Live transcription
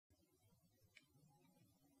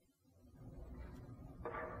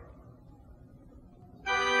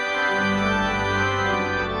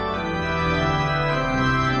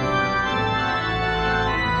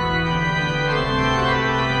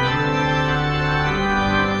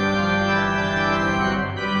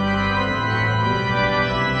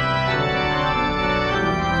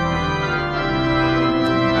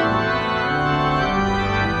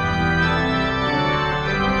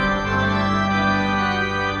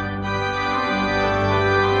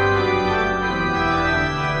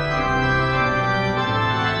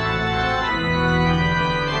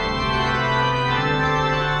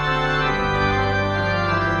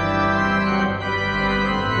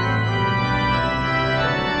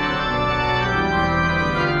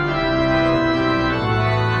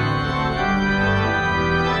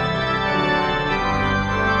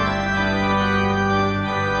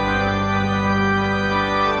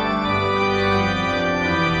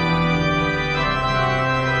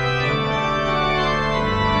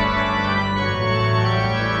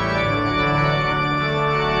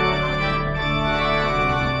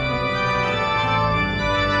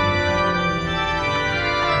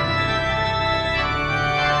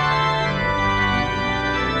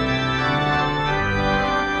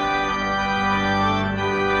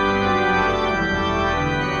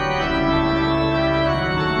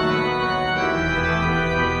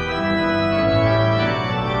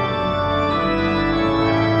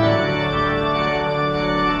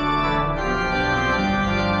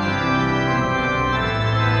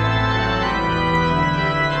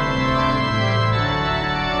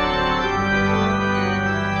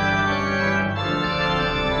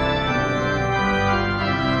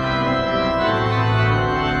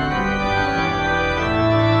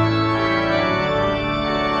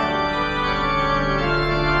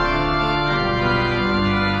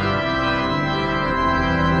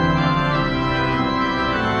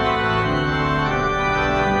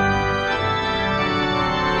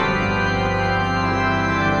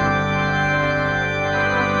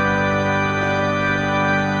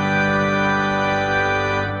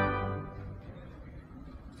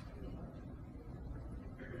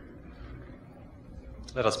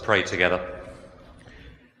Let us pray together.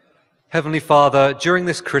 Heavenly Father, during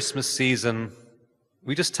this Christmas season,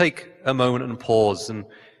 we just take a moment and pause, and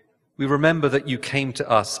we remember that you came to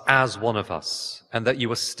us as one of us, and that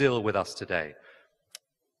you are still with us today.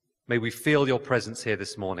 May we feel your presence here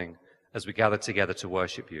this morning as we gather together to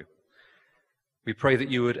worship you. We pray that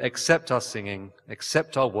you would accept our singing,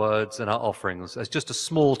 accept our words and our offerings as just a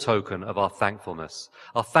small token of our thankfulness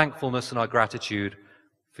and our gratitude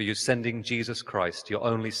for you sending Jesus Christ, your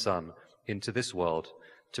only Son, into this world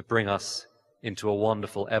to bring us into a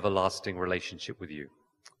wonderful, everlasting relationship with you.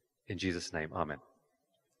 In Jesus' name, amen.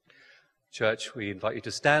 Church, we invite you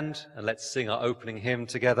to stand and let's sing our opening hymn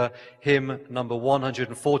together. Hymn number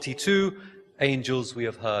 142, Angels We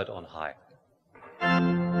Have Heard on High.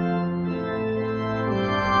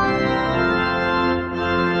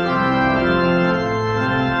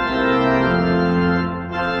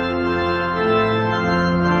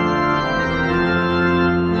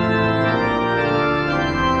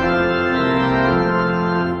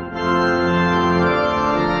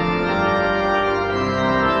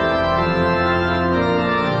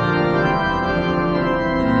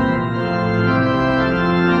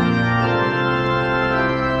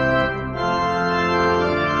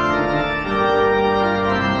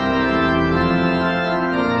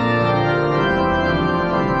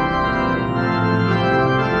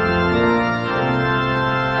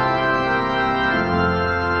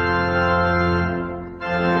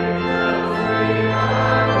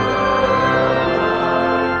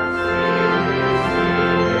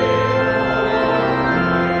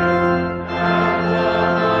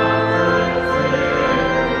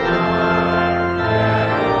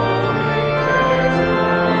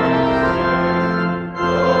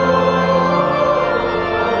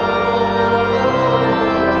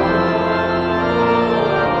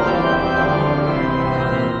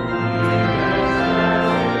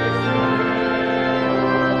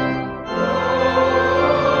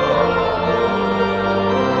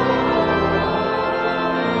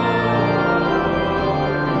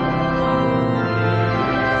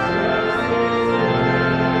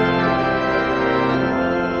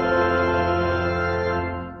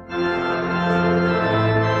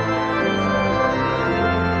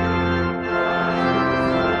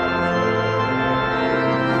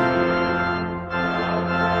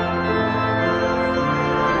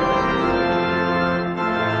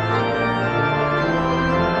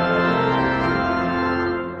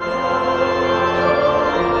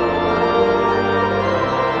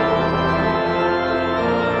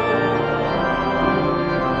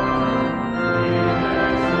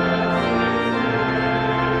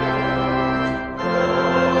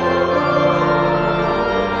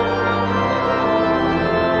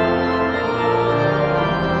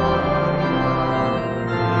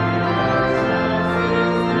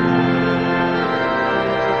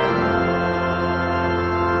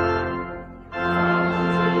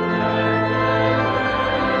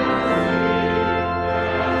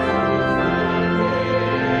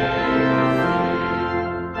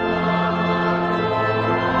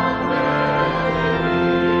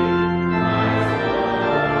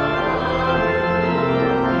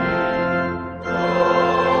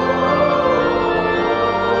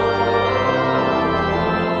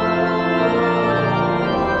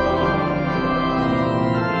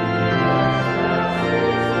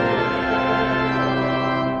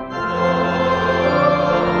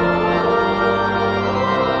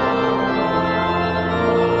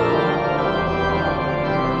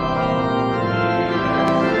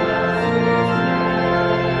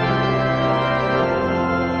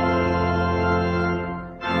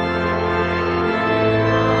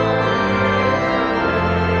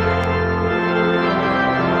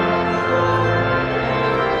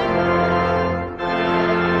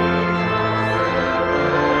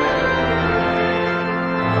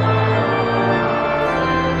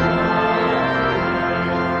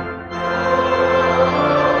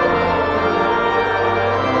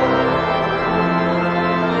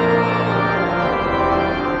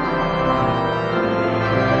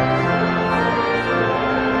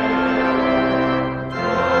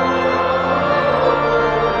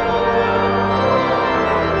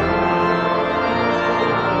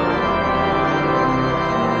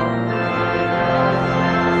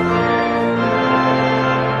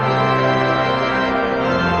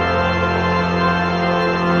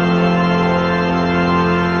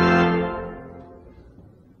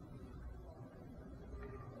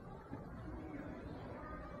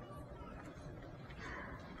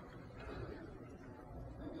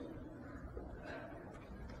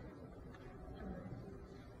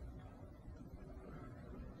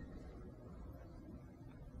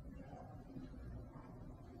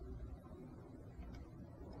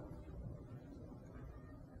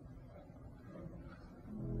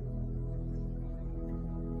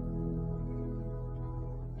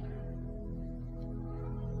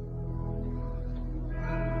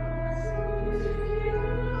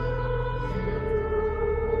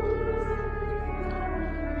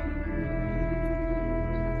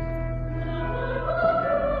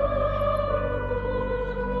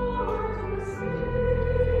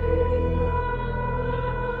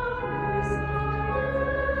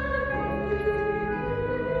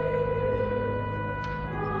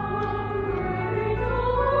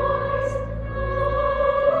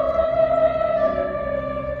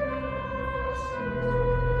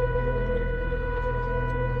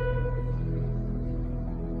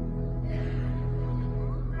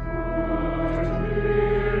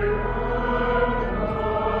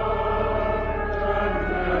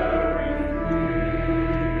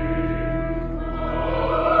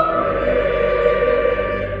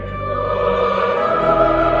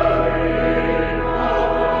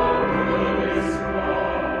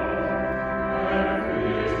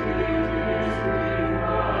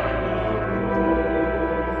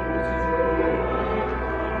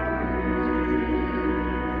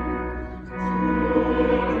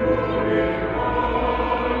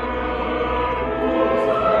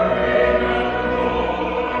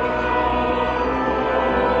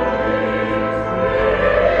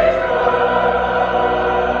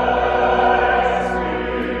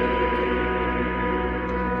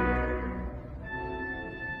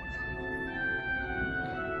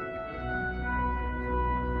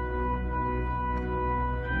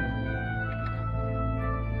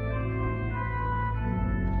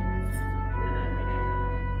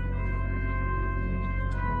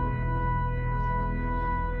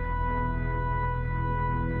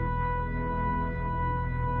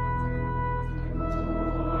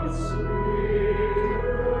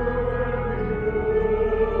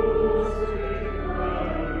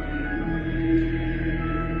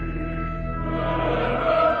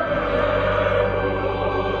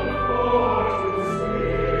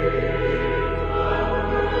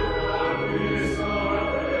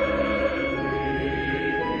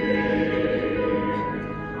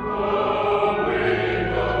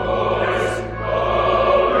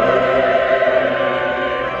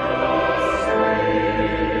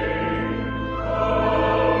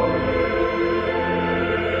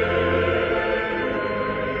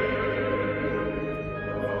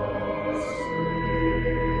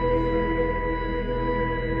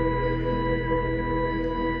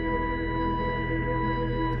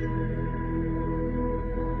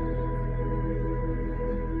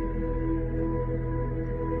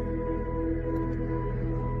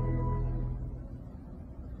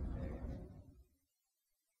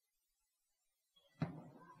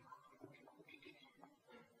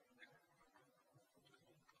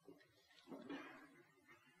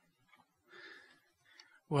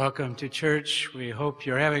 Welcome to church. We hope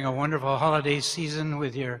you're having a wonderful holiday season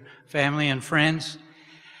with your family and friends.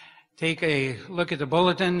 Take a look at the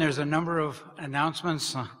bulletin. There's a number of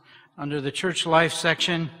announcements under the church life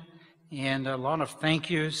section and a lot of thank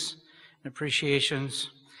yous and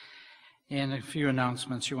appreciations and a few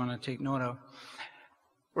announcements you want to take note of.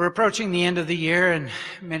 We're approaching the end of the year, and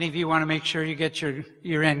many of you want to make sure you get your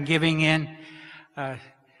year-end giving in.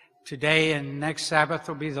 Today and next Sabbath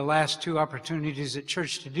will be the last two opportunities at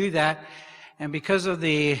church to do that. And because of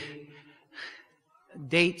the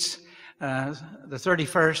dates, the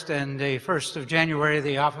 31st and the 1st of January,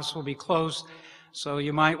 the office will be closed. So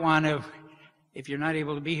you might want to, if you're not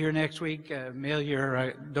able to be here next week, mail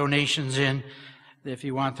your donations in if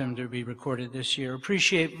you want them to be recorded this year.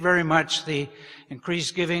 Appreciate very much the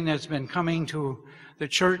increased giving that's been coming to the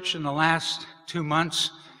church in the last 2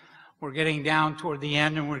 months. We're getting down toward the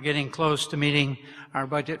end, and we're getting close to meeting our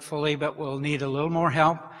budget fully, but we'll need a little more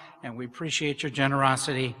help, and we appreciate your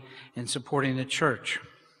generosity in supporting the church.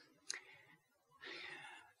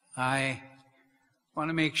 I want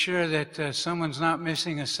to make sure that someone's not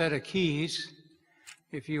missing a set of keys.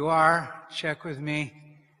 If you are, check with me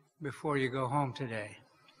before you go home today,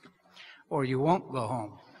 or you won't go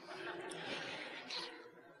home.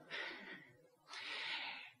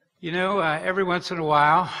 You know, every once in a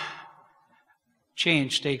while,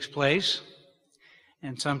 change takes place,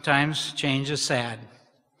 and sometimes change is sad.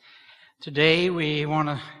 Today we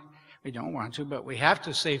don't want to, but we have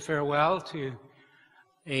to say farewell to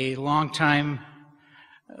a longtime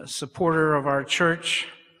supporter of our church.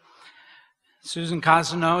 Susan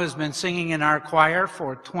Cosino has been singing in our choir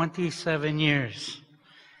for 27 years,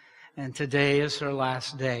 and today is her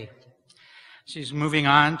last day. She's moving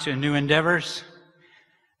on to new endeavors,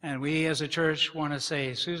 and we as a church want to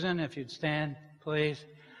say, Susan, if you'd stand, please.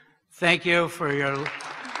 Thank you for your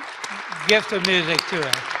gift of music to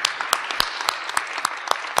us.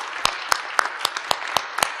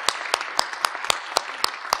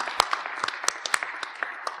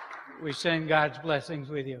 We send God's blessings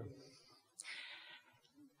with you.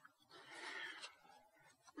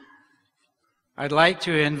 I'd like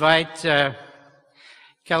to invite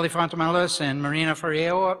Kelly Fontamalis and Marina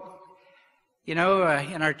Ferriero up. You know,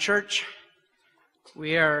 in our church,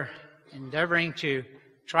 we are endeavoring to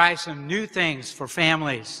try some new things for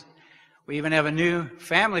families. We even have a new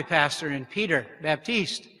family pastor in Peter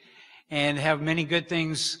Baptiste, and have many good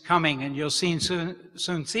things coming, and you'll soon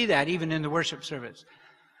see that even in the worship service.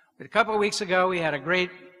 But a couple of weeks ago, we had a great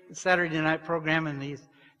Saturday night program, and these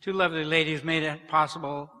two lovely ladies made it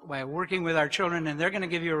possible by working with our children, and they're going to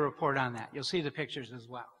give you a report on that. You'll see the pictures as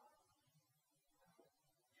well.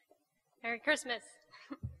 Merry Christmas.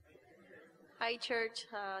 Hi, church.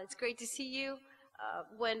 It's great to see you.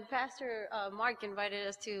 When Pastor Mark invited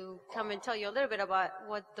us to come and tell you a little bit about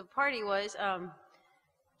what the party was,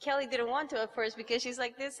 Kelly didn't want to at first because she's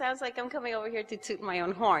like, this sounds like I'm coming over here to toot my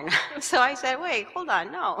own horn. So I said, wait, hold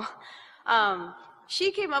on, no.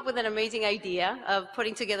 She came up with an amazing idea of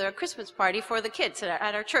putting together a Christmas party for the kids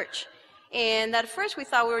at our church. And at first we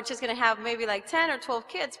thought we were just going to have maybe like 10 or 12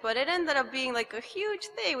 kids, but it ended up being like a huge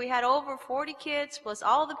thing. We had over 40 kids plus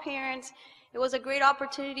all the parents. It was a great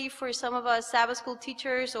opportunity for some of us Sabbath school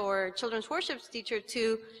teachers or children's worship teachers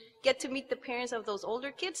to get to meet the parents of those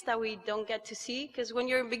older kids that we don't get to see. Because when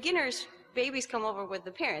you're beginners, babies come over with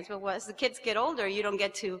the parents, but as the kids get older, you don't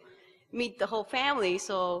get to meet the whole family.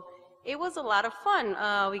 So it was a lot of fun.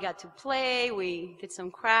 We got to play, we did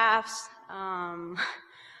some crafts,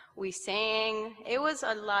 we sang. It was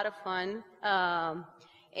a lot of fun.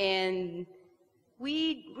 And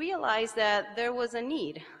we realized that there was a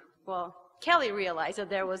need. Well, Kelly realized that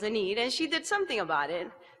there was a need, and she did something about it.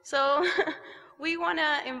 So we want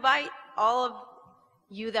to invite all of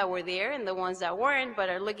you that were there and the ones that weren't but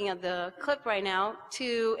are looking at the clip right now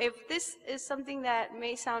to, if this is something that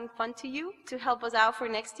may sound fun to you, to help us out for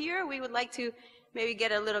next year, we would like to maybe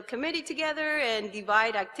get a little committee together and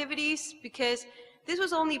divide activities, because this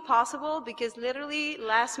was only possible because literally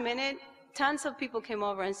last minute, tons of people came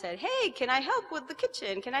over and said, hey, can I help with the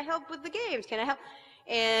kitchen? Can I help with the games? Can I help?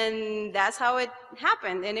 And that's how it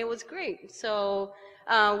happened, and it was great. So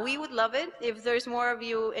we would love it if there's more of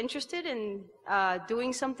you interested in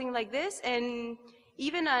doing something like this. And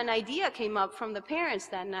even an idea came up from the parents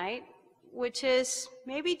that night, which is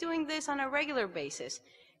maybe doing this on a regular basis.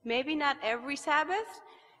 Maybe not every Sabbath,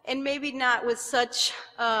 and maybe not with such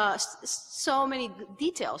so many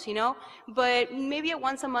details, you know, but maybe a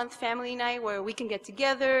once a month family night where we can get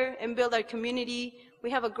together and build our community. We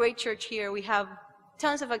have a great church here. We have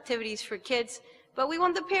tons of activities for kids, But we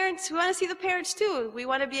want to see the parents too. We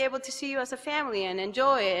want to be able to see you as a family and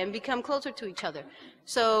enjoy it and become closer to each other.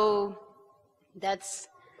 So that's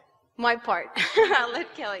my part. I'll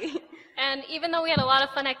let Kelly. And even though we had a lot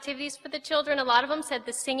of fun activities for the children, a lot of them said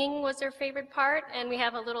the singing was their favorite part, and we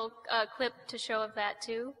have a little clip to show of that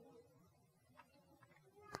too.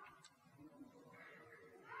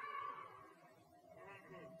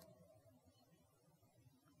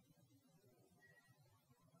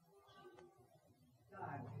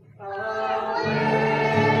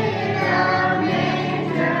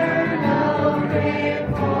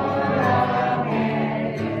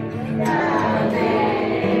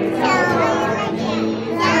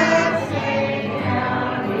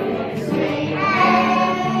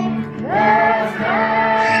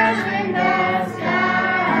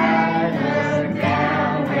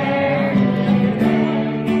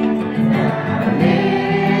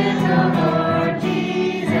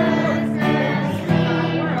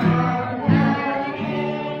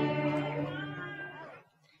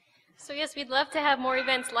 So yes, we'd love to have more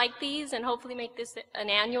events like these and hopefully make this an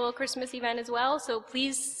annual Christmas event as well. So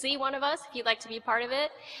please see one of us if you'd like to be a part of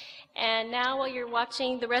it. And now while you're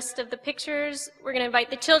watching the rest of the pictures, we're going to invite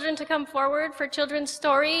the children to come forward for children's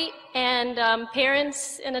story. And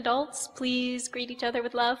parents and adults, please greet each other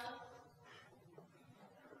with love.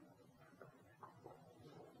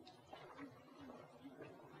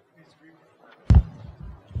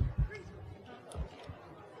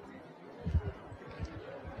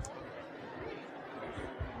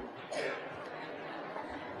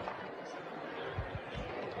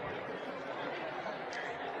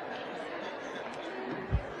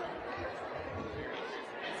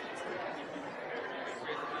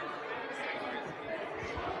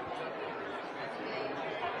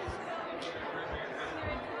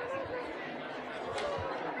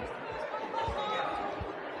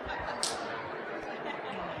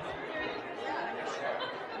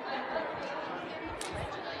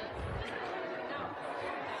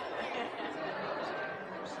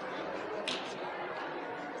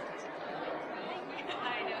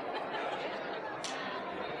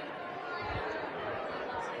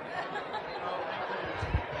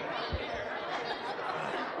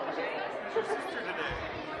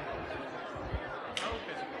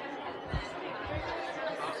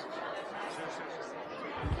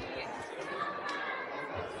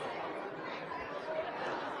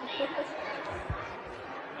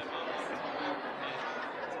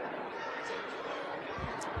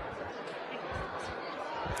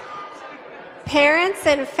 Parents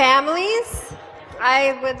and families,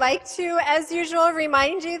 I would like to, as usual,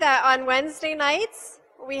 remind you that on Wednesday nights,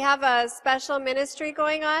 we have a special ministry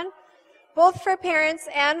going on, both for parents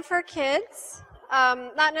and for kids.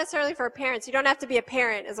 Not necessarily for parents. You don't have to be a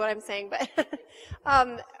parent, is what I'm saying. But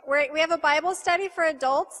we have a Bible study for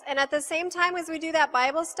adults, and at the same time as we do that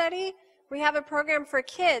Bible study, we have a program for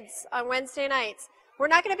kids on Wednesday nights. We're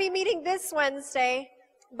not going to be meeting this Wednesday,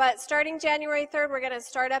 but starting January 3rd, we're going to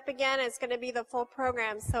start up again. It's going to be the full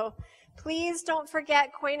program. So please don't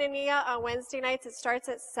forget Koinonia on Wednesday nights. It starts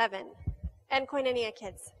at 7. And Koinonia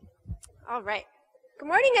kids. All right. Good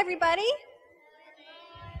morning, everybody.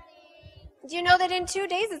 Do you know that in 2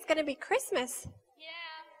 days it's going to be Christmas? Yeah.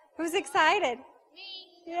 Who's excited? Me.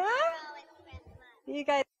 Yeah? You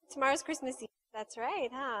guys, tomorrow's Christmas Eve. That's right,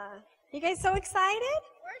 huh? You guys so excited?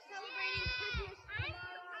 We're celebrating Christmas.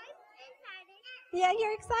 Yeah,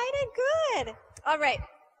 you're excited? Good. All right.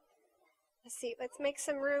 Let's see. Let's make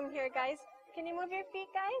some room here, guys. Can you move your feet,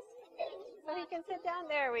 guys? So you can sit down.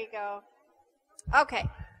 There we go. Okay.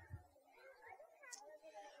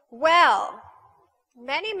 Well,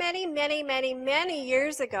 many, many, many, many, many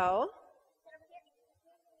years ago,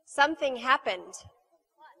 something happened.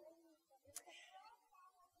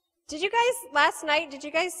 Did you guys, last night, did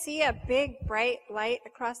you guys see a big, bright light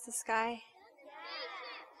across the sky?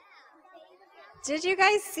 Did you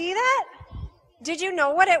guys see that? Did you know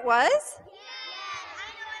what it was?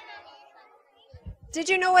 Did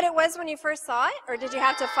you know what it was when you first saw it? Or did you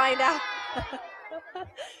have to find out?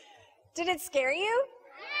 Did it scare you?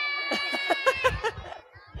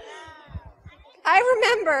 I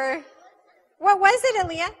remember. What was it,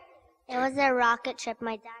 Aaliyah? It was a rocket ship.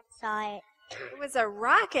 My dad saw it. It was a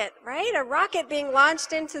rocket, right? A rocket being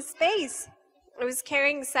launched into space. It was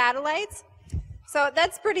carrying satellites. So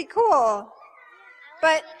that's pretty cool.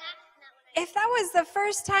 But if that was the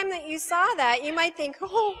first time that you saw that, you might think,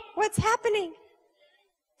 oh, what's happening?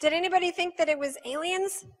 Did anybody think that it was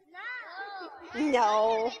aliens?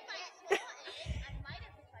 No.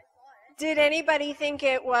 Did anybody think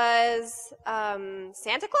it was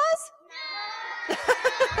Santa Claus? No.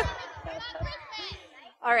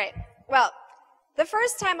 All right. Well, The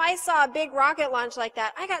first time I saw a big rocket launch like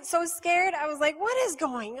that, I got so scared. I was like, what is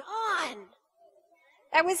going on?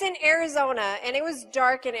 I was in Arizona, and it was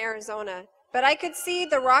dark in Arizona. But I could see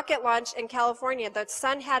the rocket launch in California. The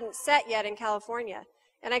sun hadn't set yet in California.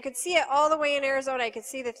 And I could see it all the way in Arizona. I could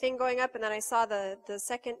see the thing going up, and then I saw the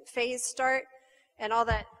second phase start, and all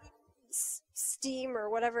that steam or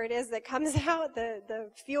whatever it is that comes out,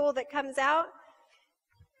 the fuel that comes out.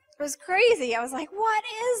 It was crazy. I was like, what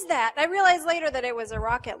is that? I realized later that it was a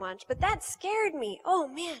rocket launch, but that scared me. Oh,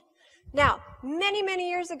 man. Now, many, many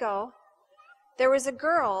years ago, there was a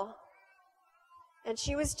girl, and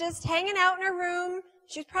she was just hanging out in her room.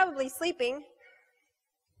 She was probably sleeping,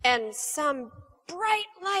 and some bright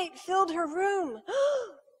light filled her room,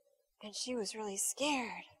 and she was really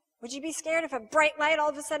scared. Would you be scared if a bright light all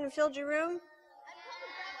of a sudden filled your room?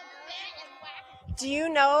 Do you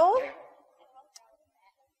know?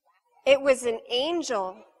 It was an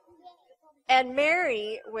angel, and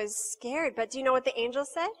Mary was scared. But do you know what the angel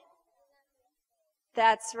said?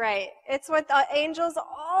 That's right. It's what the angels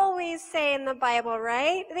always say in the Bible,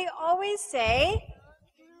 right? They always say,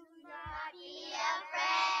 Do not be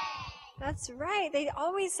afraid. that's right. They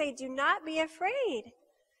always say, do not be afraid.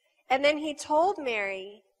 And then he told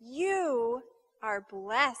Mary, you are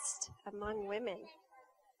blessed among women.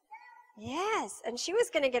 Yes, and she was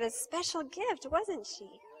going to get a special gift, wasn't she?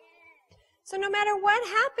 So no matter what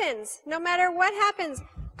happens,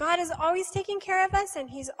 God is always taking care of us, and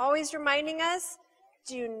he's always reminding us,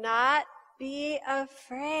 do not be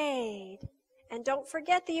afraid. And don't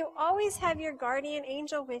forget that you always have your guardian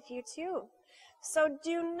angel with you too. So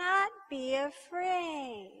do not be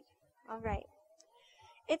afraid. All right.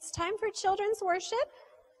 It's time for children's worship.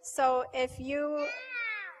 So if you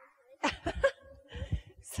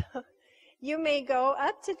you may go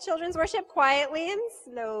up to children's worship quietly and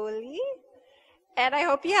slowly. And I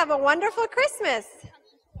hope you have a wonderful Christmas.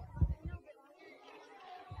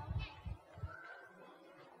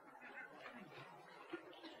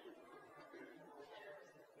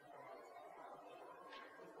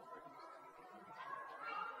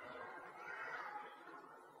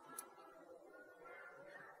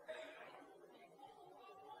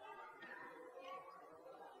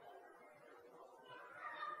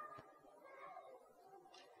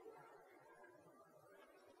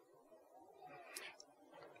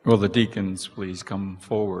 Will the deacons please come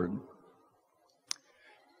forward?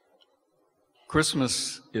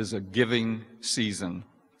 Christmas is a giving season.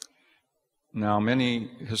 Now, many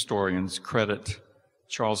historians credit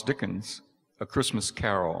Charles Dickens' A Christmas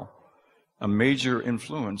Carol a major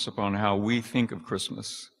influence upon how we think of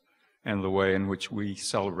Christmas and the way in which we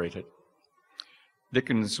celebrate it.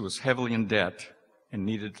 Dickens was heavily in debt and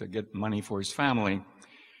needed to get money for his family,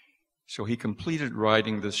 so he completed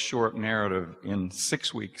writing this short narrative in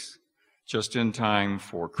 6 weeks, just in time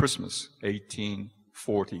for Christmas,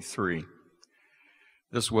 1843.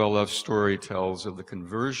 This well-loved story tells of the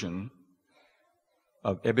conversion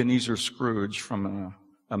of Ebenezer Scrooge from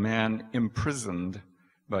a man imprisoned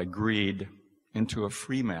by greed into a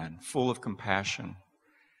free man, full of compassion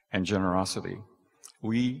and generosity.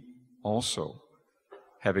 We also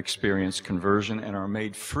have experienced conversion and are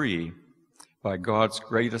made free by God's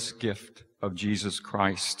greatest gift of Jesus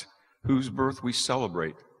Christ, whose birth we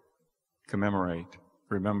celebrate, commemorate,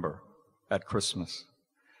 remember at Christmas.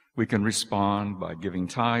 We can respond by giving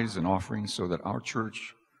tithes and offerings so that our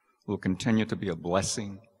church will continue to be a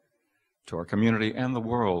blessing to our community and the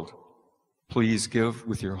world. Please give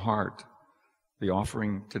with your heart. The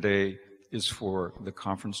offering today is for the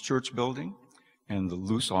Conference Church building, and the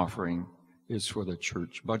loose offering is for the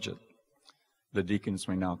church budget. The deacons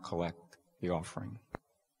may now collect the offering.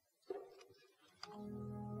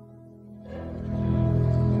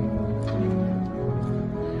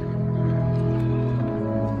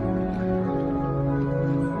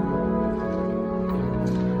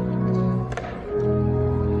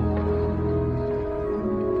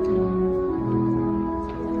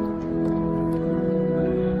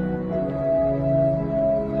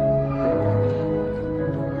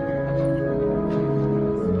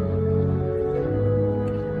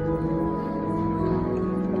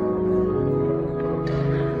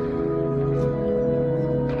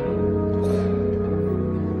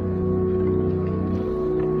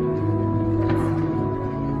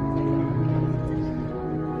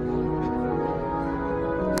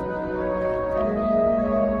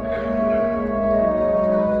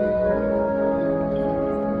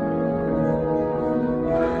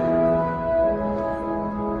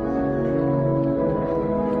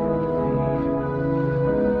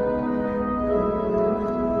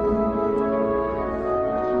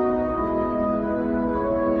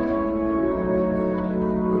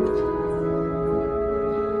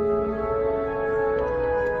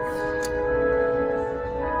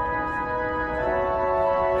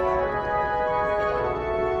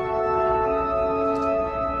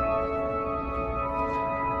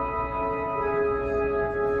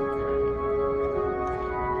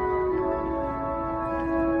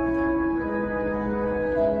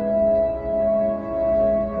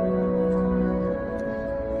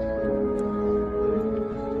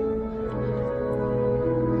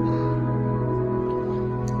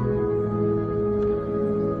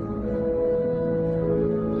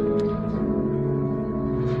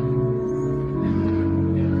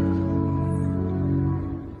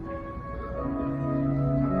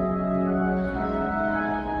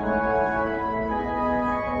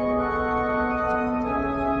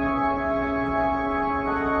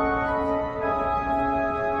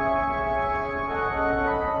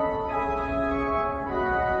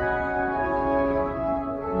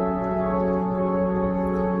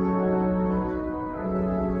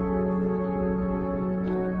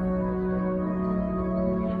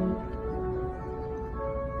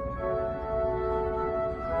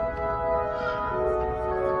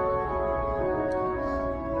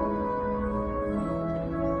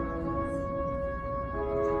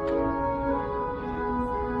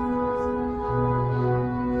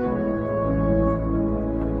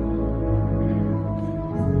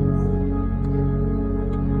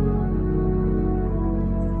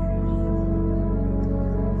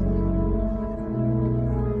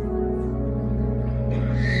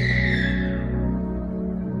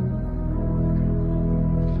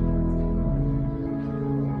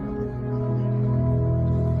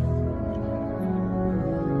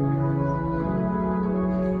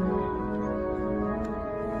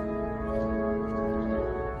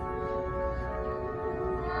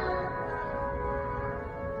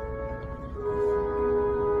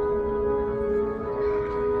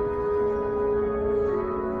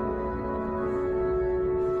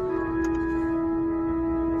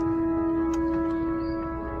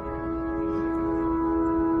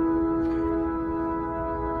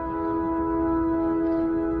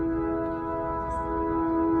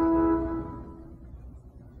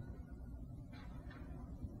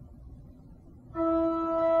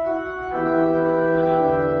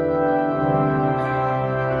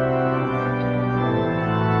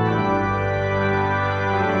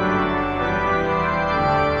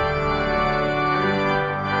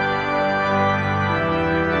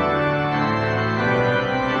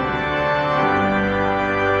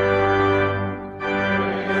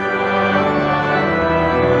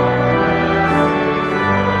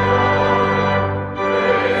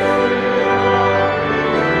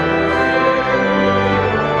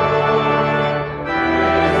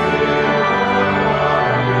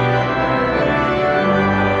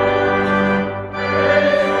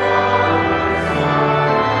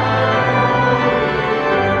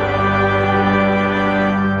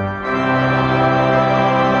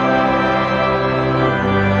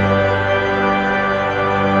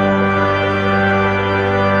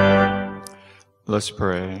 Let's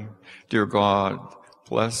pray. Dear God,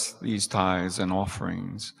 bless these tithes and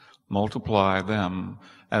offerings. Multiply them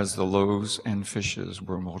as the loaves and fishes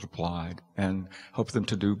were multiplied, and help them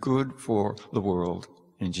to do good for the world.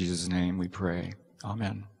 In Jesus' name we pray.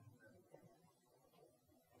 Amen.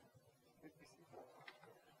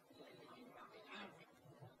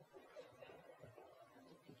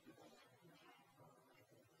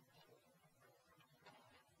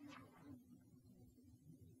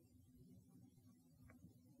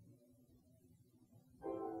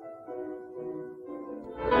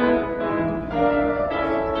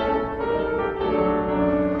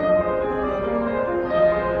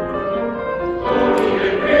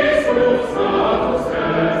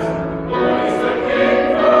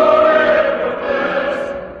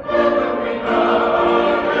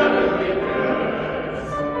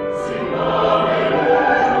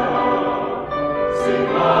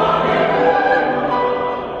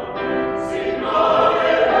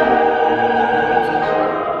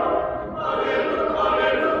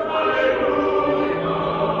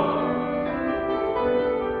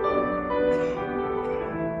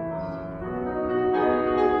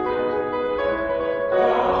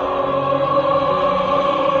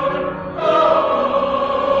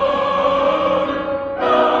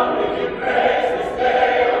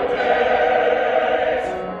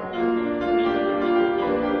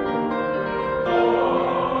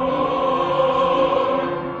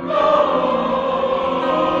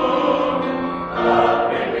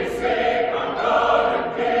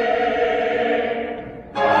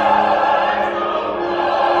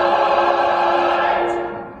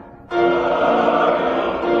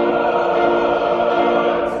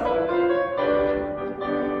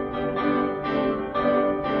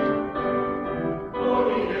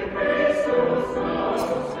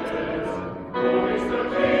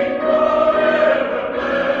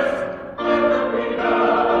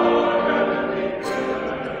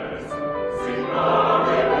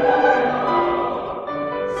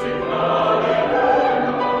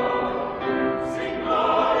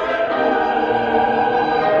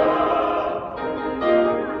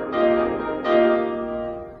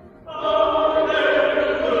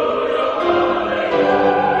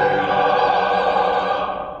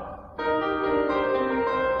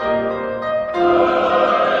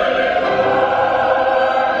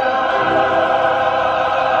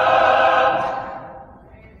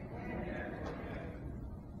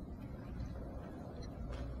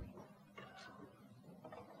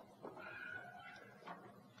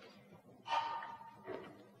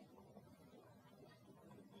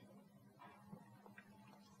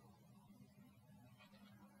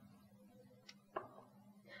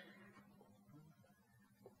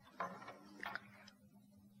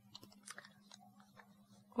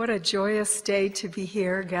 What a joyous day to be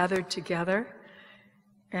here, gathered together.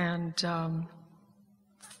 And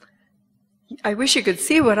I wish you could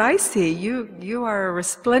see what I see. You are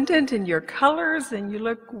resplendent in your colors and you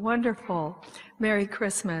look wonderful. Merry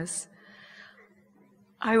Christmas.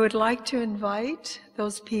 I would like to invite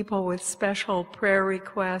those people with special prayer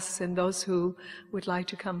requests and those who would like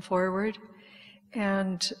to come forward.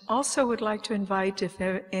 And also would like to invite if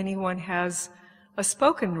anyone has a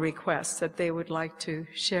spoken request that they would like to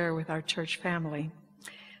share with our church family.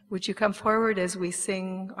 Would you come forward as we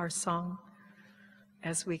sing our song,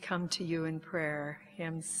 as we come to you in prayer,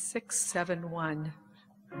 hymn 671.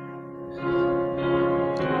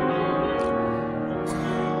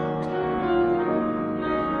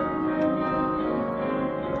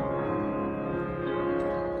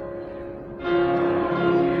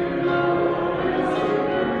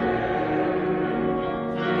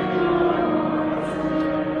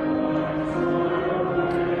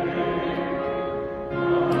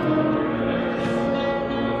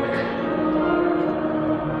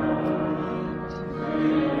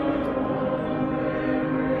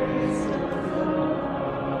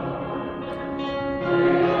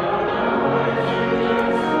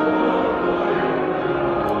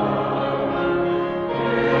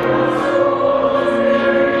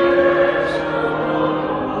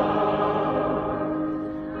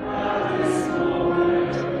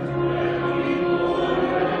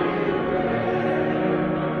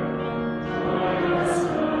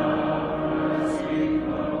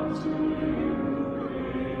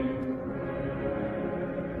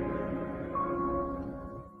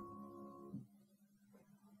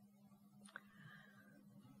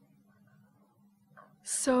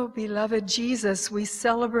 So, beloved Jesus, we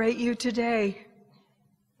celebrate you today.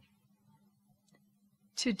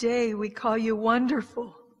 Today we call you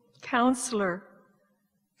Wonderful, Counselor,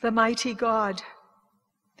 the Mighty God,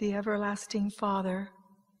 the Everlasting Father,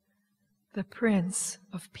 the Prince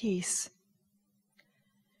of Peace.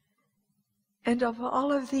 And of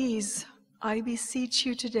all of these, I beseech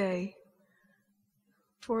you today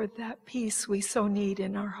for that peace we so need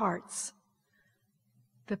in our hearts,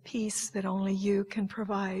 the peace that only you can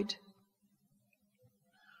provide.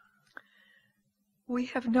 We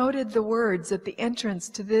have noted the words at the entrance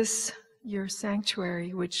to this, your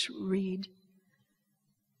sanctuary, which read,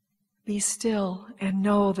 "Be still and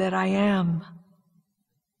know that I am."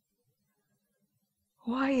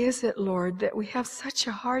 Why is it, Lord, that we have such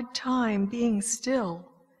a hard time being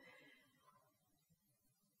still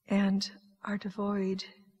and are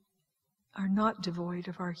not devoid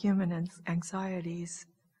of our human anxieties?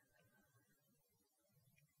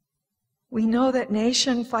 We know that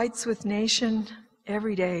nation fights with nation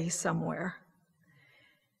every day somewhere.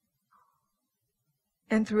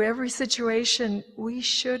 And through every situation, we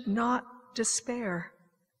should not despair,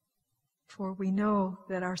 for we know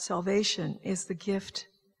that our salvation is the gift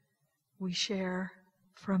we share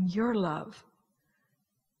from your love,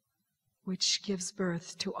 which gives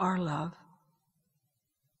birth to our love.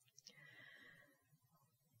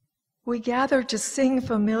 We gather to sing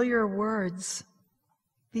familiar words.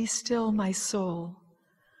 Be still, my soul.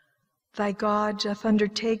 Thy God doth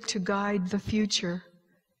undertake to guide the future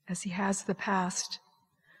as he has the past.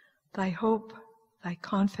 Thy hope, thy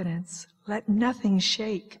confidence, let nothing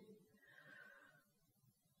shake.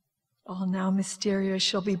 All now mysterious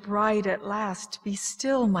shall be bright at last. Be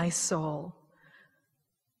still, my soul.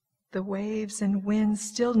 The waves and winds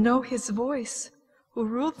still know his voice, who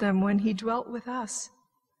ruled them when he dwelt with us.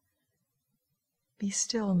 Be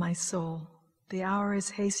still, my soul. The hour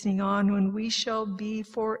is hastening on when we shall be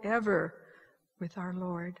forever with our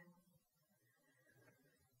Lord.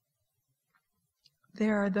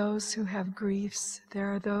 There are those who have griefs.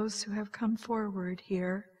 There are those who have come forward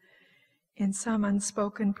here in some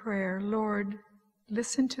unspoken prayer. Lord,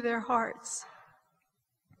 listen to their hearts.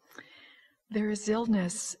 There is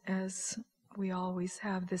illness, as we always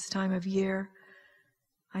have this time of year.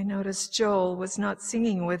 I noticed Joel was not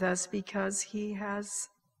singing with us because he has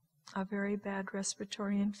a very bad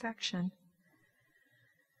respiratory infection.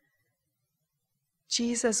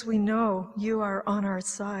 Jesus, we know you are on our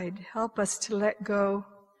side. Help us to let go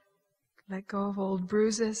of old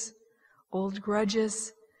bruises, old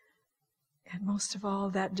grudges, and most of all,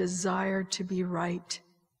 that desire to be right.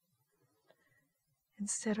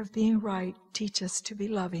 Instead of being right, teach us to be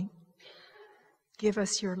loving. Give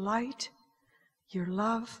us your light, your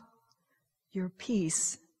love, your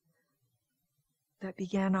peace that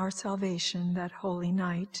began our salvation that holy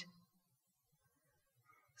night.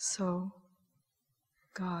 So,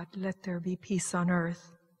 God, let there be peace on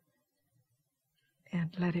earth,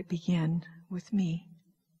 and let it begin with me.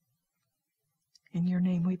 In your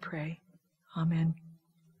name we pray. Amen.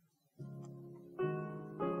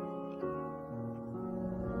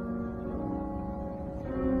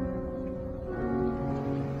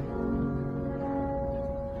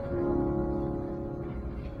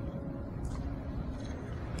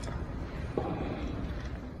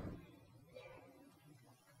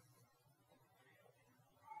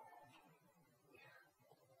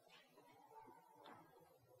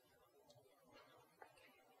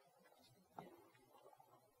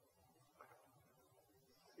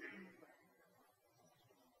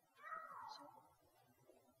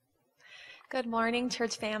 Good morning,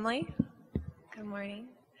 church family. Good morning.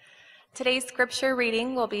 Today's scripture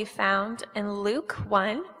reading will be found in Luke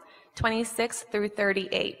 1, 26 through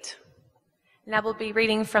 38. And I will be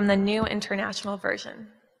reading from the New International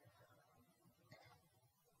Version.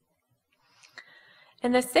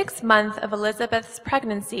 In the 6th month of Elizabeth's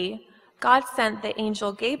pregnancy, God sent the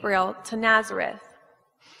angel Gabriel to Nazareth,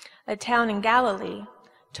 a town in Galilee,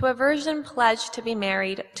 to a virgin pledged to be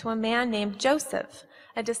married to a man named Joseph,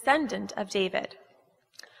 a descendant of David.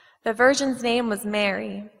 The virgin's name was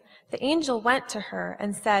Mary. The angel went to her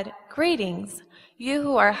and said, "Greetings, you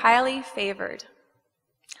who are highly favored.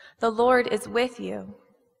 The Lord is with you."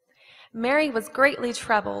 Mary was greatly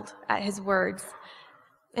troubled at his words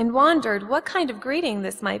and wondered what kind of greeting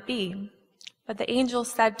this might be. But the angel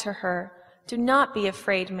said to her, "Do not be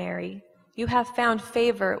afraid, Mary. You have found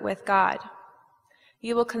favor with God.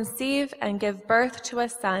 You will conceive and give birth to a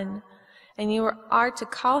son, and you are to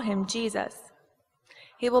call him Jesus.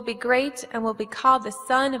 He will be great and will be called the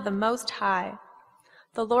Son of the Most High.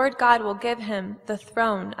 The Lord God will give him the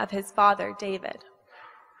throne of his father David,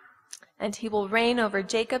 and he will reign over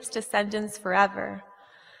Jacob's descendants forever.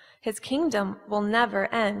 His kingdom will never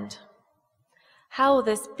end." "How will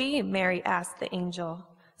this be?" Mary asked the angel,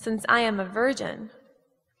 "since I am a virgin?"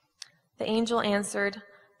 The angel answered,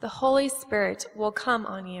 "The Holy Spirit will come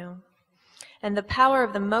on you, and the power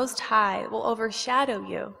of the Most High will overshadow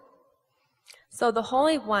you. So the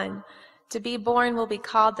Holy One to be born will be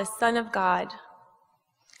called the Son of God.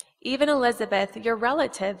 Even Elizabeth, your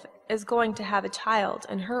relative, is going to have a child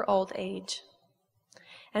in her old age.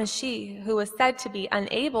 And she, who was said to be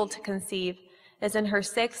unable to conceive, is in her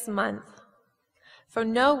 6th month. For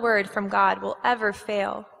no word from God will ever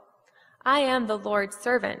fail. I am the Lord's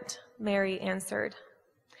servant, Mary answered.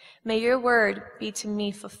 May your word be to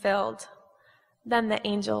me fulfilled. Then the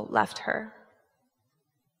angel left her.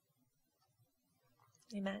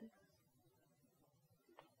 Amen.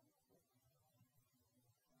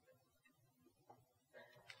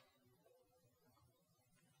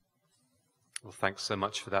 Well, thanks so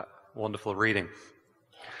much for that wonderful reading.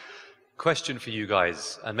 Question for you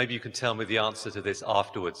guys, and maybe you can tell me the answer to this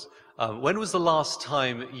afterwards. When was the last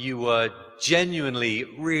time you were genuinely,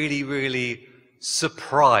 really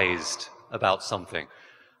surprised about something?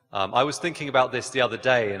 I was thinking about this the other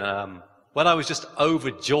day, and when I was just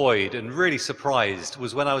overjoyed and really surprised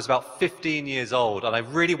was when I was about 15 years old, and I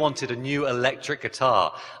really wanted a new electric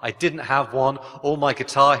guitar. I didn't have one. All my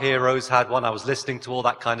guitar heroes had one. I was listening to all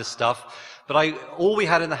that kind of stuff. But all we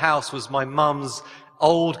had in the house was my mum's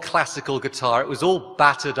old classical guitar. It was all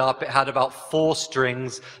battered up. It had about 4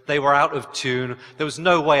 strings. They were out of tune. There was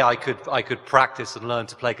no way I could practice and learn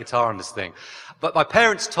to play guitar on this thing. But my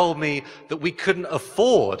parents told me that we couldn't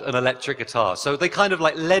afford an electric guitar. So they kind of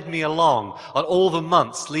like led me along on all the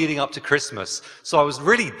months leading up to Christmas. So I was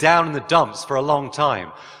really down in the dumps for a long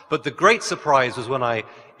time. But the great surprise was when I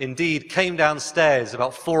indeed came downstairs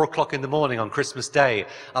about 4 o'clock in the morning on Christmas Day,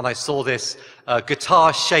 and I saw this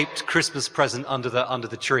guitar-shaped Christmas present under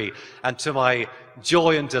the tree. And to my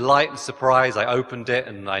joy and delight and surprise, I opened it,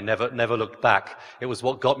 and I never looked back. It was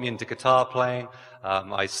what got me into guitar playing.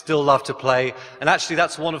 I still love to play, and actually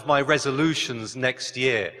that's one of my resolutions next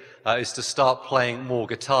year, is to start playing more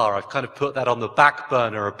guitar. I've kind of put that on the back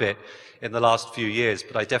burner a bit in the last few years,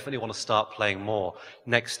 but I definitely want to start playing more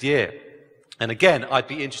next year. And again, I'd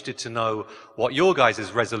be interested to know what your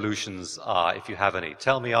guys' resolutions are, if you have any.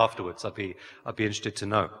 Tell me afterwards. I'd be interested to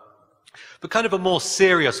know. But kind of a more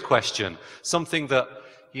serious question, something that,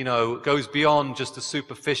 goes beyond just the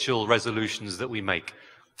superficial resolutions that we make.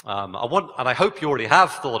 And I hope you already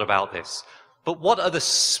have thought about this, but what are the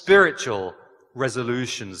spiritual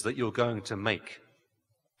resolutions that you're going to make?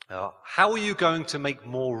 How are you going to make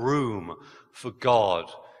more room for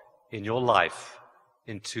God in your life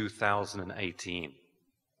in 2018?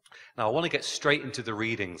 Now, I want to get straight into the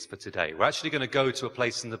readings for today. We're actually going to go to a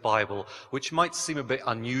place in the Bible which might seem a bit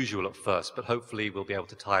unusual at first, but hopefully we'll be able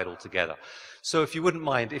to tie it all together. So if you wouldn't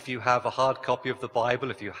mind, if you have a hard copy of the Bible,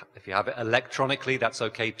 if you have it electronically, that's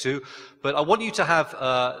okay too. But I want you to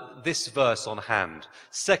have this verse on hand,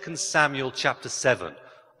 2 Samuel chapter 7.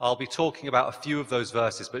 I'll be talking about a few of those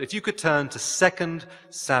verses, but if you could turn to 2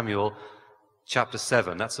 Samuel chapter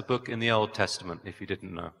 7. That's a book in the Old Testament, if you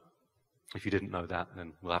didn't know. If you didn't know that,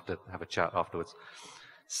 then we'll have to have a chat afterwards.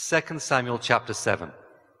 2 Samuel chapter 7.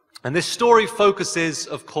 And this story focuses,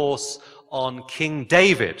 of course, on King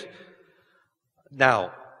David.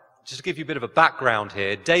 Now, just to give you a bit of a background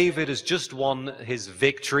here, David has just won his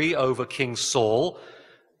victory over King Saul.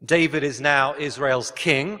 David is now Israel's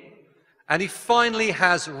king, and he finally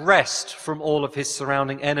has rest from all of his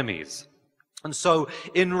surrounding enemies. And so,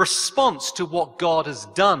 in response to what God has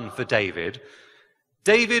done for David,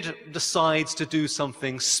 David decides to do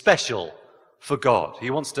something special for God.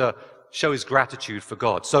 He wants to show his gratitude for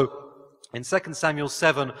God. So, in 2 Samuel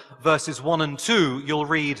 7, verses 1 and 2, you'll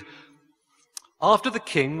read, "After the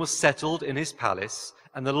king was settled in his palace,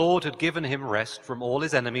 and the Lord had given him rest from all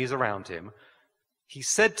his enemies around him, he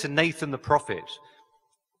said to Nathan the prophet,"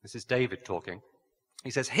 this is David talking,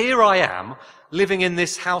 he says, "Here I am, living in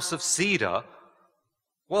this house of cedar,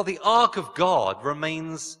 while the ark of God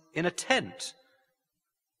remains in a tent."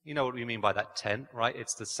 You know what we mean by that tent, right?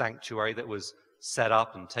 It's the sanctuary that was set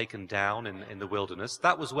up and taken down in the wilderness.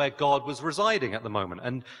 That was where God was residing at the moment.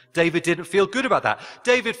 And David didn't feel good about that.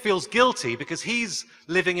 David feels guilty because he's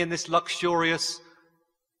living in this luxurious,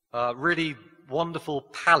 really wonderful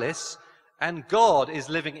palace, and God is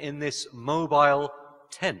living in this mobile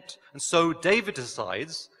tent. And so David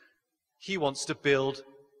decides he wants to build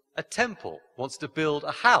a temple, wants to build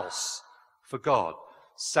a house for God.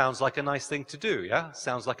 Sounds like a nice thing to do, yeah?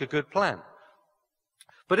 Sounds like a good plan.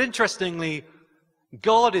 But interestingly,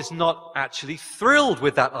 God is not actually thrilled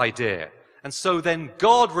with that idea. And so then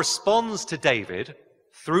God responds to David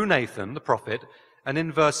through Nathan, the prophet, and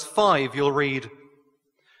in verse 5 you'll read,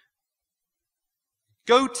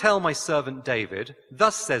 "Go tell my servant David,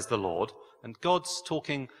 thus says the Lord," and God's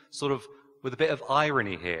talking sort of with a bit of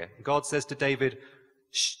irony here. God says to David,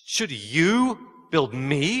 should you build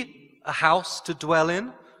me a house to dwell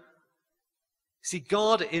in? See,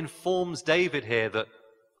 God informs David here that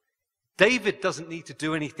David doesn't need to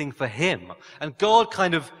do anything for him. And God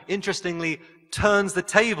kind of, interestingly, turns the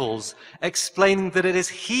tables, explaining that it is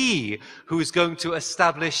he who is going to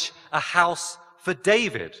establish a house for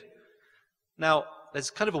David. Now, there's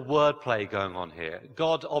kind of a wordplay going on here.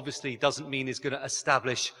 God obviously doesn't mean he's going to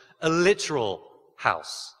establish a literal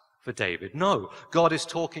house for David. No, God is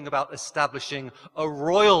talking about establishing a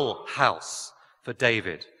royal house for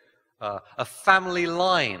David, a family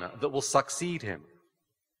line that will succeed him.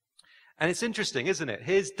 And it's interesting, isn't it?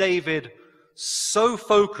 Here's David so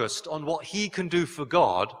focused on what he can do for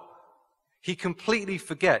God, he completely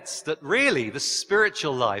forgets that really the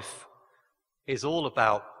spiritual life is all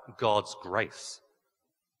about God's grace.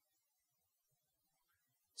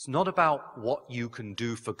 It's not about what you can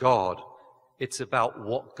do for God. It's about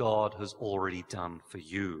what God has already done for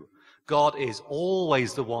you. God is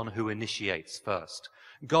always the one who initiates first.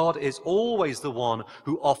 God is always the one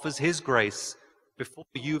who offers his grace before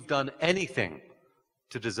you've done anything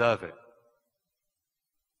to deserve it.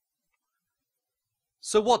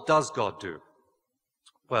 So what does God do?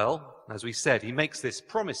 Well, as we said, he makes this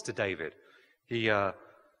promise to David. He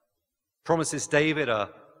promises David a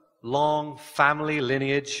long family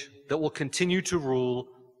lineage that will continue to rule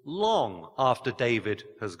long after David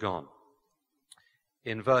has gone.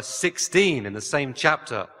 In verse 16 in the same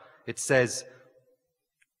chapter, it says,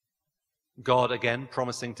 God again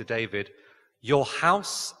promising to David, your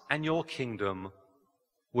house and your kingdom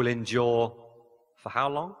will endure for how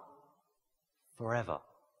long? Forever.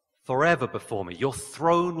 Forever before me. Your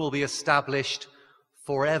throne will be established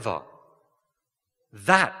forever.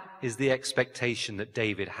 That is the expectation that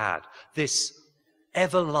David had. This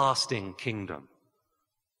everlasting kingdom.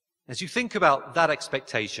 As you think about that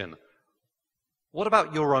expectation, what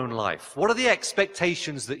about your own life? What are the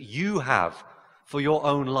expectations that you have for your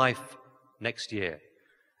own life next year?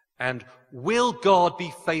 And will God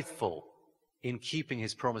be faithful in keeping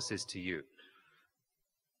his promises to you?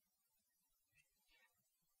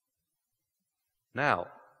 Now,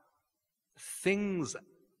 things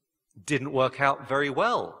didn't work out very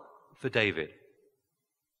well for David.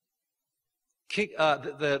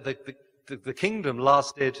 The kingdom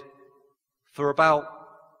lasted for about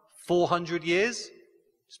 400 years.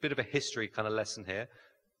 Just a bit of a history kind of lesson here,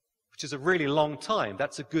 which is a really long time.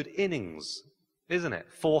 That's a good innings, isn't it?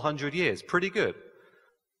 400 years, pretty good.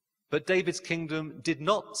 But David's kingdom did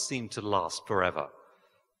not seem to last forever.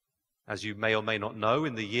 As you may or may not know,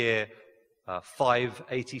 in the year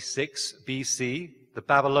 586 BC, the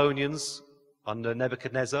Babylonians under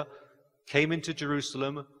Nebuchadnezzar came into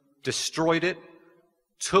Jerusalem, destroyed it,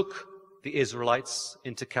 took the Israelites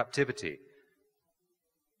into captivity.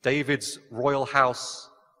 David's royal house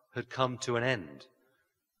had come to an end.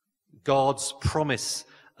 God's promise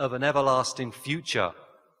of an everlasting future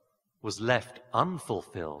was left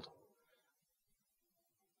unfulfilled.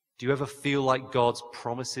 Do you ever feel like God's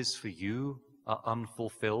promises for you are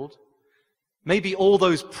unfulfilled? Maybe all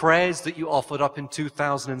those prayers that you offered up in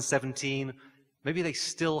 2017, maybe they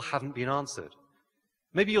still haven't been answered.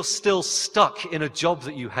 Maybe you're still stuck in a job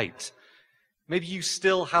that you hate. Maybe you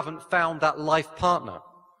still haven't found that life partner.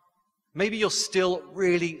 Maybe you're still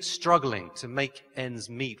really struggling to make ends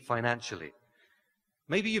meet financially.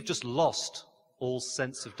 Maybe you've just lost all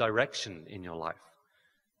sense of direction in your life.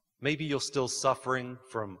 Maybe you're still suffering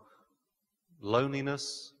from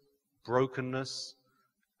loneliness, brokenness,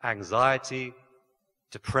 anxiety,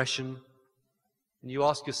 depression. And you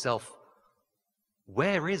ask yourself,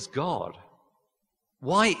 where is God?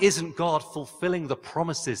 Why isn't God fulfilling the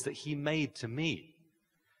promises that he made to me?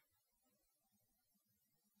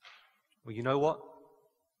 Well, you know what?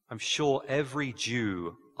 I'm sure every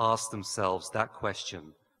Jew asked themselves that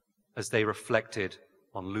question as they reflected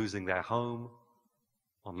on losing their home,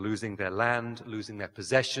 on losing their land, losing their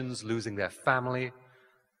possessions, losing their family.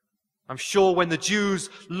 I'm sure when the Jews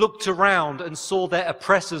looked around and saw their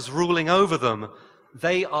oppressors ruling over them,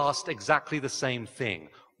 they asked exactly the same thing.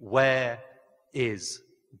 Where is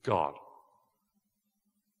God?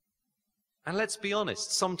 And let's be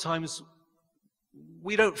honest, sometimes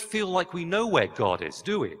we don't feel like we know where God is,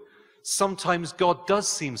 do we? Sometimes God does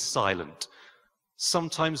seem silent.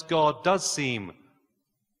 Sometimes God does seem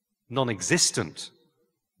non-existent,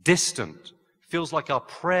 distant. Feels like our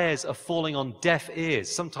prayers are falling on deaf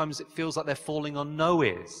ears. Sometimes it feels like they're falling on no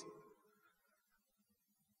ears.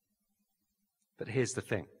 But here's the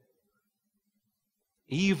thing.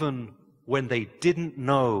 Even when they didn't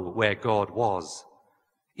know where God was,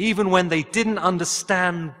 even when they didn't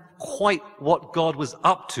understand quite what God was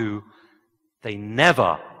up to, they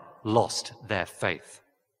never lost their faith.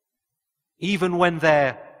 Even when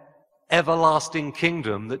their everlasting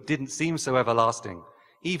kingdom that didn't seem so everlasting,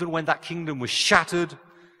 even when that kingdom was shattered,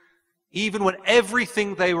 even when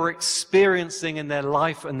everything they were experiencing in their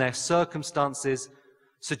life and their circumstances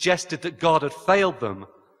suggested that God had failed them,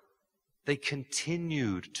 they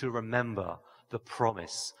continued to remember the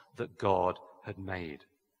promise that God had made.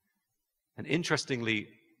 And interestingly,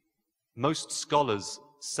 most scholars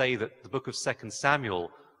say that the book of 2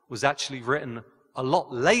 Samuel was actually written a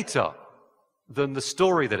lot later than the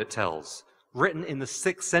story that it tells, written in the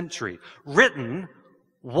 6th century, written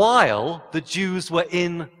while the Jews were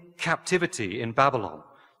in captivity in Babylon.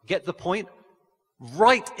 Get the point?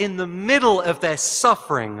 Right in the middle of their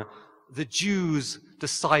suffering, the Jews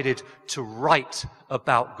decided to write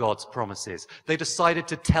about God's promises. They decided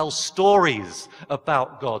to tell stories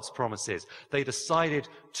about God's promises. They decided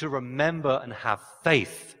to remember and have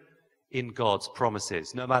faith in God's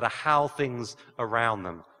promises, no matter how things around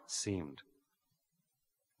them seemed.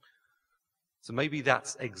 So maybe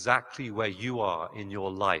that's exactly where you are in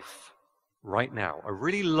your life right now. A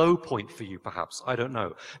really low point for you, perhaps. I don't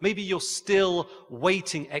know. Maybe you're still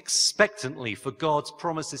waiting expectantly for God's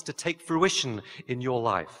promises to take fruition in your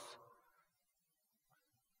life.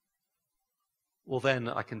 Well, then,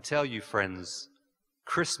 I can tell you, friends,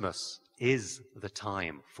 Christmas is the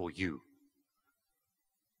time for you.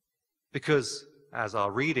 Because, as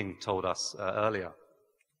our reading told us earlier,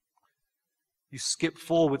 you skip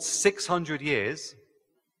forward 600 years.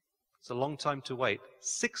 It's a long time to wait.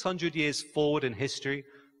 600 years forward in history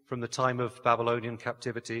from the time of Babylonian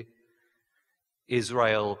captivity.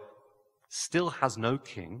 Israel still has no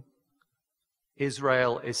king.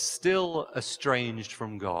 Israel is still estranged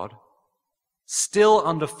from God, still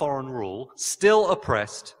under foreign rule, still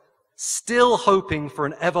oppressed, still hoping for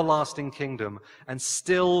an everlasting kingdom, and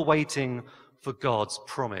still waiting for God's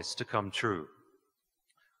promise to come true.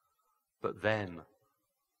 But then,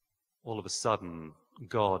 all of a sudden,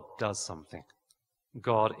 God does something.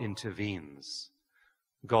 God intervenes.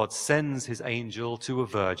 God sends his angel to a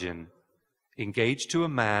virgin, engaged to a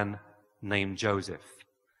man named Joseph.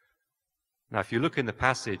 Now, if you look in the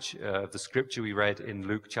passage of the scripture we read in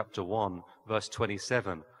Luke chapter 1, verse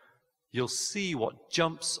 27, you'll see what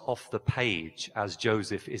jumps off the page as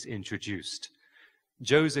Joseph is introduced.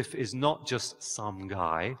 Joseph is not just some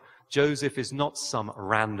guy. Joseph is not some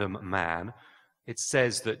random man. It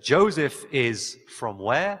says that Joseph is from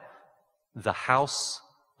where? The house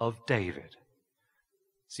of David.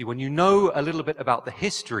 See, when you know a little bit about the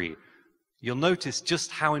history, you'll notice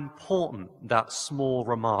just how important that small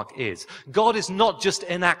remark is. God is not just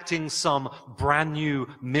enacting some brand new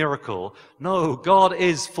miracle. No, God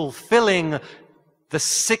is fulfilling the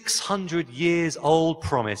 600 years old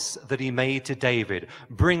promise that he made to David,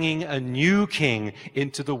 bringing a new king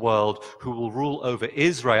into the world who will rule over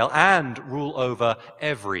Israel and rule over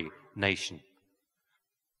every nation.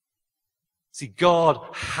 See, God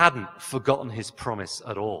hadn't forgotten his promise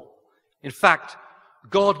at all. In fact,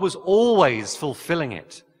 God was always fulfilling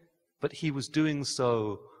it, but he was doing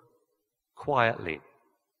so quietly,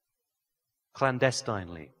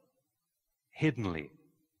 clandestinely, hiddenly,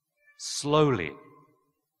 slowly.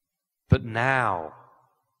 But now,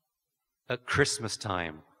 at Christmas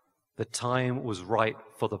time, the time was right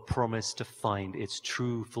for the promise to find its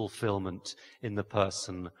true fulfillment in the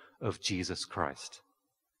person of Jesus Christ.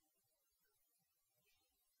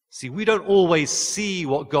 See, we don't always see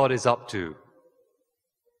what God is up to,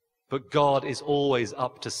 but God is always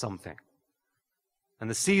up to something. And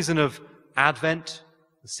the season of Advent,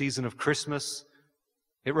 the season of Christmas,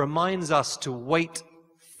 it reminds us to wait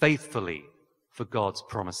faithfully for God's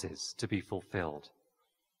promises to be fulfilled.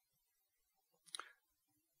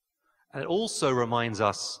 And it also reminds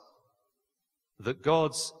us that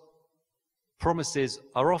God's promises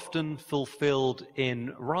are often fulfilled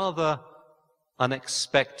in rather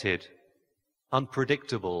unexpected,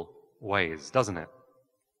 unpredictable ways, doesn't it?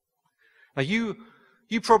 Now, you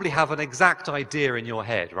probably have an exact idea in your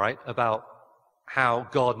head, right, about how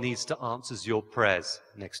God needs to answer your prayers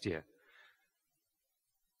next year.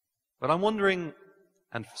 But I'm wondering,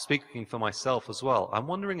 and speaking for myself as well, I'm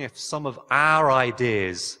wondering if some of our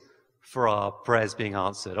ideas for our prayers being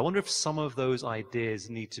answered, I wonder if some of those ideas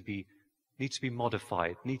need to be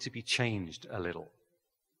modified, need to be changed a little.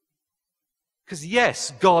 Because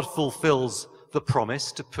yes, God fulfills the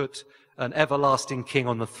promise to put an everlasting king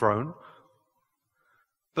on the throne,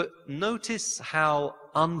 but notice how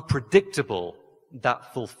unpredictable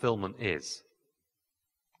that fulfillment is.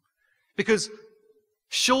 Because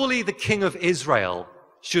surely the king of Israel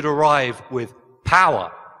should arrive with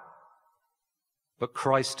power, but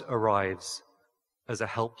Christ arrives as a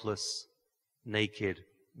helpless, naked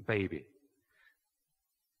baby.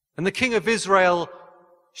 And the King of Israel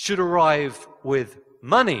should arrive with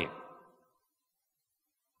money.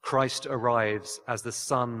 Christ arrives as the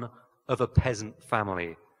son of a peasant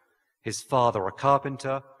family, his father a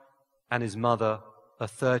carpenter, and his mother a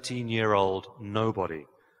 13-year-old nobody,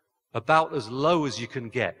 about as low as you can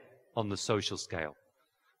get on the social scale.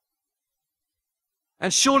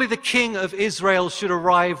 And surely the King of Israel should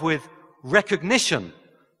arrive with recognition.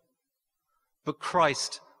 But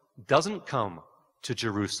Christ doesn't come to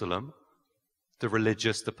Jerusalem, the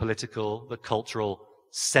religious, the political, the cultural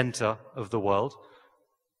center of the world.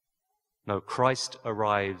 No, Christ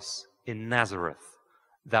arrives in Nazareth,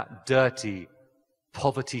 that dirty,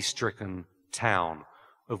 poverty-stricken town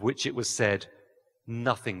of which it was said,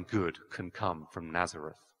 nothing good can come from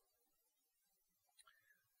Nazareth.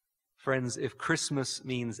 Friends, if Christmas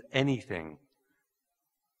means anything,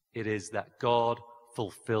 it is that God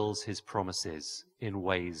fulfills his promises in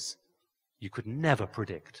ways you could never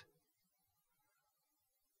predict.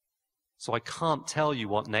 So I can't tell you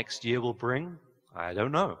what next year will bring. I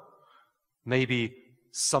don't know. Maybe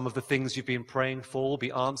some of the things you've been praying for will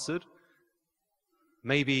be answered.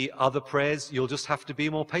 Maybe other prayers you'll just have to be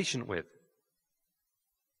more patient with.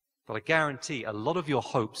 But I guarantee a lot of your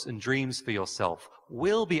hopes and dreams for yourself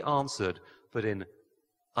will be answered, but in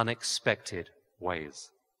unexpected ways.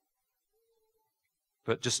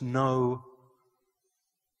 But just know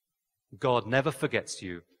God never forgets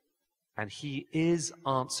you, and he is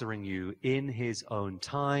answering you in his own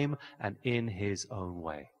time and in his own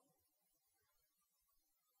way.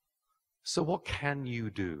 So what can you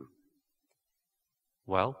do?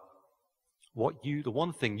 Well, the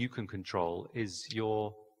one thing you can control is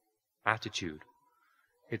your attitude.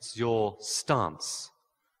 It's your stance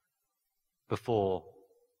before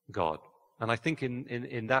God. And I think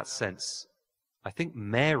in that sense, I think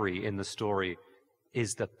Mary in the story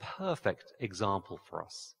is the perfect example for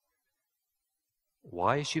us.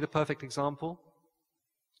 Why is she the perfect example?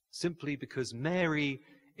 Simply because Mary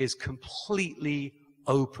is completely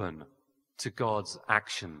open to God's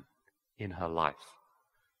action in her life.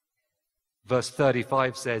 Verse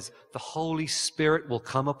 35 says, "The Holy Spirit will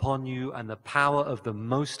come upon you, and the power of the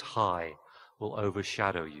Most High will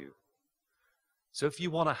overshadow you." So if you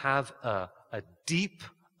want to have a deep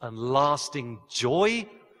and lasting joy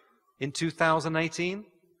in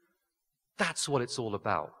 2018, that's what it's all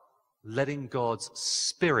about. Letting God's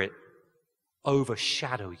Spirit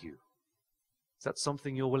overshadow you. Is that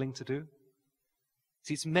something you're willing to do?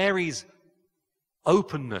 See, it's Mary's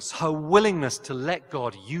openness, her willingness to let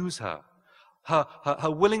God use her,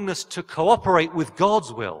 her willingness to cooperate with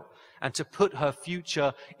God's will and to put her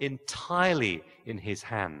future entirely in his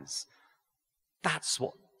hands. That's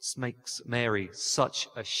what makes Mary such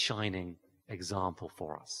a shining example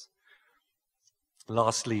for us.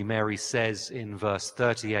 Lastly, Mary says in verse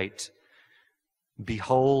 38,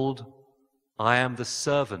 "Behold, I am the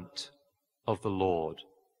servant of the Lord.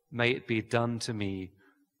 May it be done to me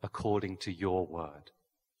according to your word."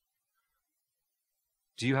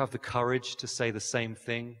 Do you have the courage to say the same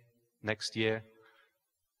thing next year?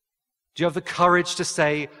 Do you have the courage to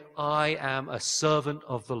say, "I am a servant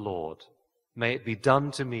of the Lord. May it be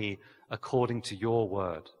done to me according to your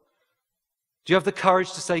word"? Do you have the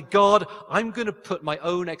courage to say, "God, I'm going to put my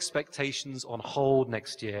own expectations on hold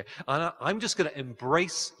next year, and I'm just going to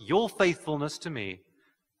embrace your faithfulness to me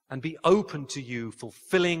and be open to you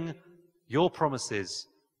fulfilling your promises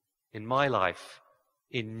in my life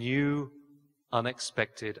in new,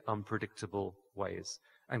 unexpected, unpredictable ways.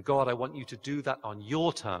 And God, I want you to do that on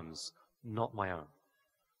your terms, not my own."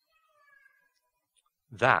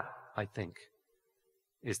 That, I think,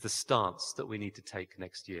 is the stance that we need to take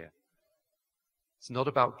next year. It's not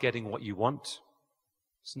about getting what you want.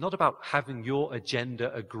 It's not about having your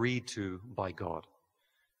agenda agreed to by God.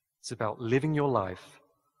 It's about living your life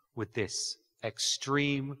with this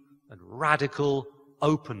extreme and radical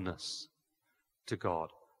openness to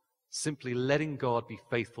God. Simply letting God be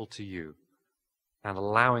faithful to you and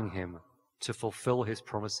allowing him to fulfill his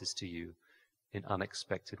promises to you in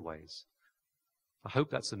unexpected ways. I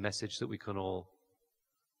hope that's a message that we can all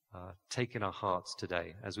take in our hearts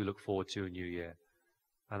today as we look forward to a new year.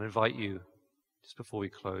 And I invite you, just before we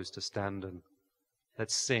close, to stand and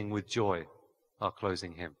let's sing with joy our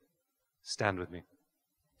closing hymn. Stand with me.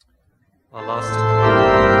 Our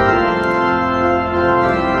last.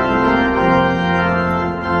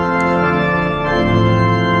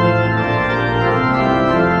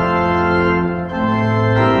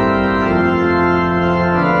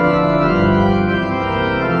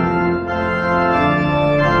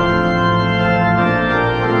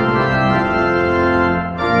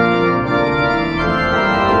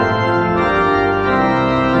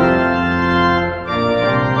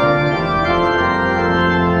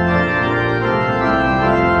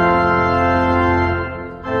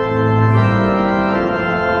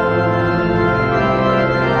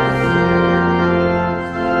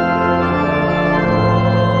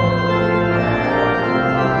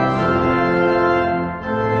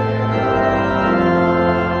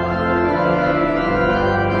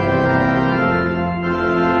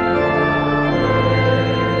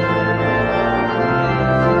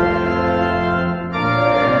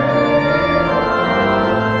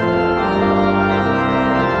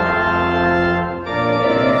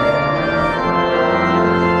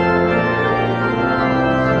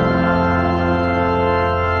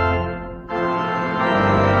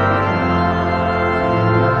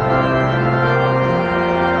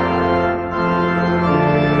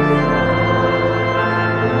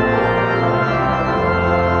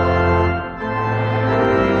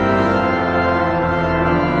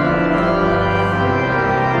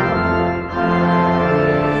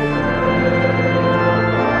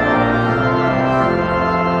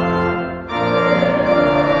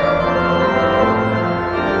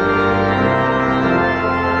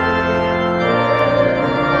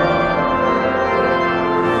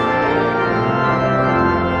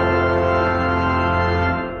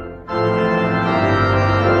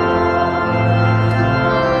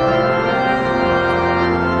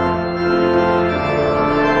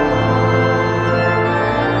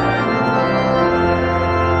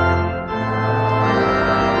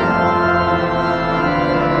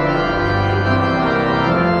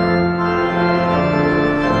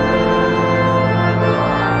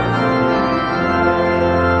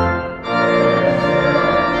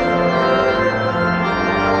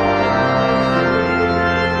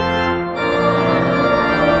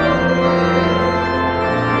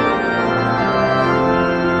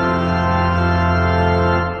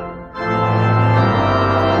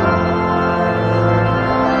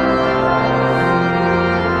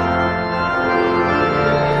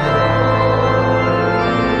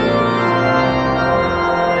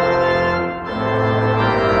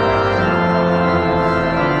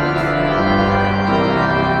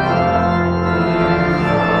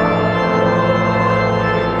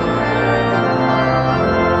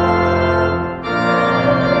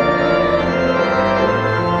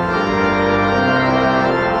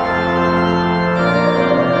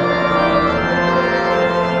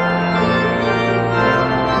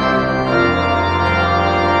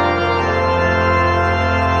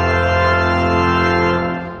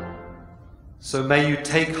 may you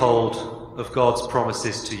take hold of God's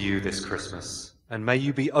promises to you this Christmas, and may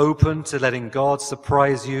you be open to letting God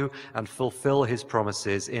surprise you and fulfill his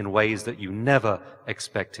promises in ways that you never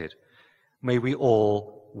expected. May we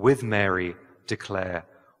all, with Mary, declare,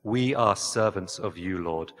 "We are servants of you,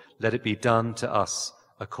 Lord. Let it be done to us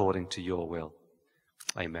according to your will."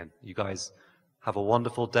 Amen. You guys have a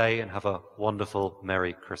wonderful day and have a wonderful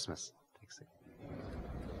Merry Christmas.